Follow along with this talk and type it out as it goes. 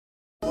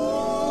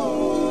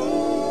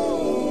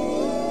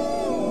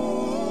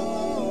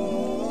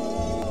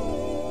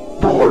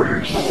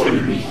Take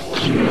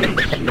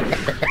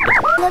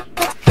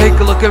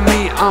a look at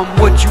me, I'm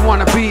what you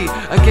wanna be.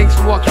 A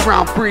gangster walks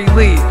around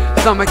freely.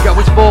 Stomach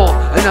always full,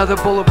 another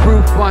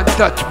bulletproof,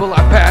 untouchable. I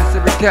pass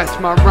every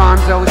test, my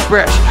rhymes always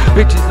fresh.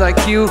 Bitches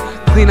like you,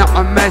 clean up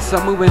my mess.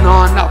 I'm moving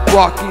on, not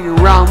walking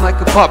around like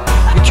a pup.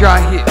 You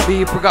try hit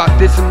me, forgot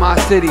this in my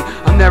city.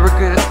 I'm never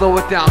gonna slow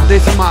it down,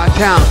 this is my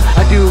town.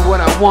 I do what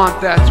I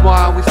want, that's why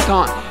I always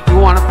taunt. You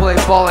wanna play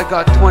ball, I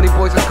got 20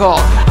 boys I call.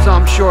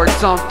 Some short,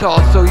 some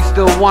tall, so you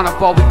still wanna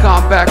ball. We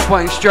come back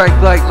playing strike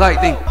like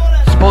lightning.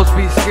 Supposed to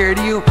be scared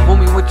of you?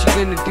 Homie, what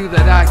you gonna do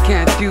that I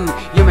can't do?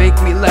 You make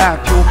me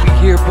laugh, you won't be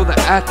here for the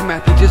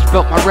aftermath. You just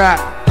felt my rap.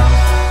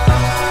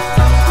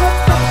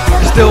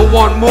 Still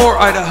want more,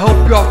 I'd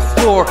help you off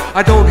the floor.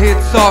 I don't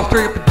hit soft,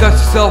 hurry up and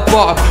dust yourself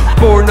off.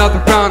 For another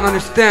round,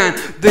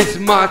 understand, this is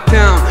my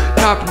town.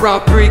 Top of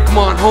round 3, come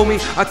on homie,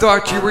 I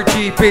thought you were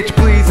G. Bitch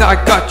please, I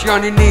got you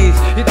on your knees.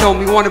 You told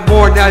me you wanted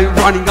more, now you're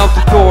running out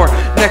the door.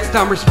 Next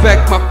time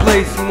respect my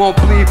place, you won't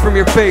bleed from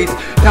your face.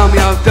 Tell me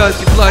how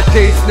does your blood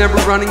taste? Never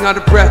running out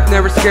of breath,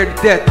 never scared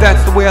to death.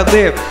 That's the way I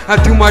live, I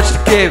have too much to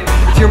give.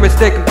 It's your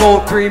mistake, I'm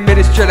going 3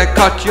 minutes straight. I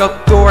caught you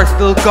out the door, I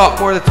still got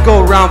more, let's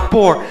go round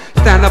 4.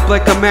 Stand up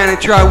like a man and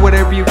try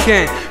whatever you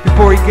can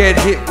before you get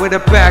hit with a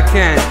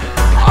backhand.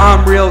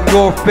 I'm real,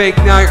 you're fake,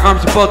 now your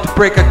arm's about to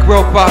break. I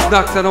grow 5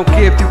 knucks, I don't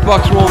give 2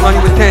 bucks. Roll money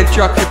with 10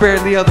 trucks, you're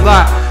barely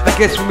alive. I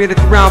guess we made it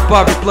to round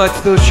 5, your blood's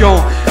still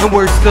showing, and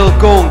we're still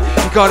going.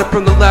 You got it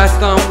from the last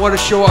time, what a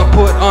show I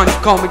put on. You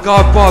call me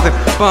godfather,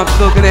 but I'm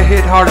still gonna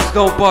hit harder, so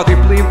don't bother.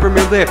 You're bleeding from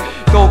your lip,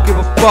 don't give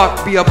a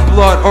fuck, be a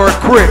blood or a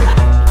crip.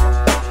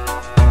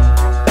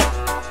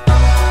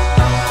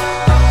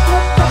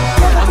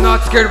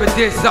 Not scared of a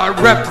diss, I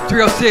rep the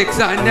 306.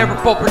 I never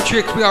fall for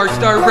tricks, we already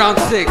started round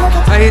 6.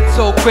 I hit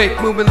so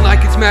quick, moving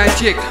like it's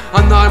magic.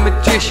 I'm not a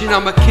magician,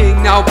 I'm a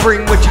king. Now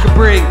bring what you can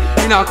bring.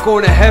 You're not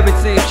going to heaven,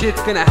 same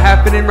shit's gonna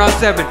happen in round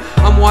 7.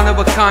 I'm one of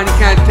a kind, you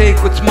can't take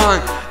what's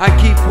mine. I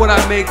keep what I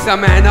make, so I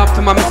man up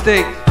to my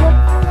mistakes.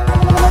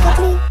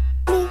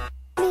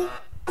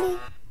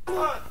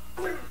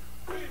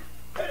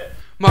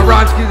 My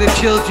rhymes give the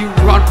chills, you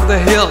run for the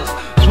hills.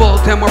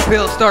 Swallow 10 more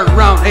pills, start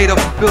round 8, I'll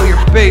fulfill your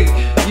fate.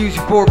 Use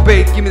your for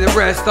bait, give me the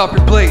rest off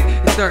your plate.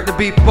 It's starting to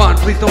be fun,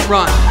 please don't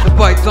run, the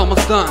fight's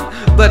almost done.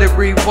 Let it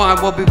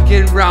rewind while we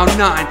begin round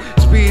 9.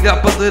 Speed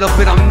up a little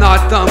bit, I'm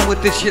not done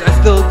with this shit, I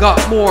still got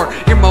more.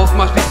 Your mouth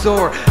must be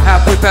sore,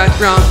 halfway past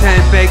round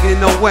 10, begging to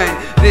know when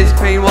this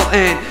pain will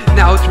end.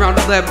 Now it's round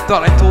 11,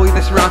 thought I told you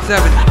this round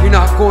 7. You're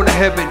not going to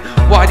heaven,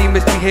 why do you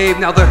misbehave?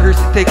 Now the hearse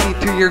is taking you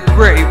to your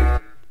grave.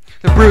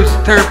 The bruises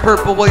turn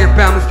purple while your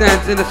family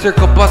stands in a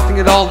circle, busting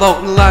it all out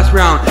in the last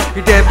round.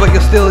 You're dead, but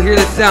you'll still hear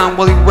the sound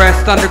while you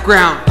rest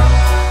underground.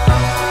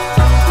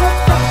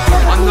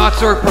 I'm not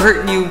sorry for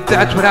hurting you,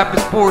 that's what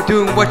happens for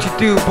doing what you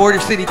do. Border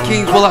City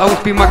Kings will always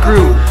be my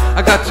crew.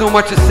 I got so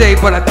much to say,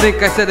 but I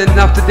think I said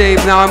enough today.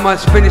 Now I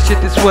must finish it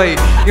this way.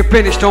 You're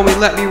finished, homie,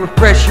 let me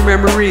refresh your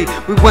memory.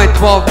 We went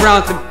 12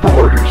 rounds and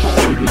Border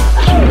City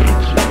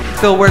Kings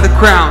still wear the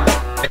crown.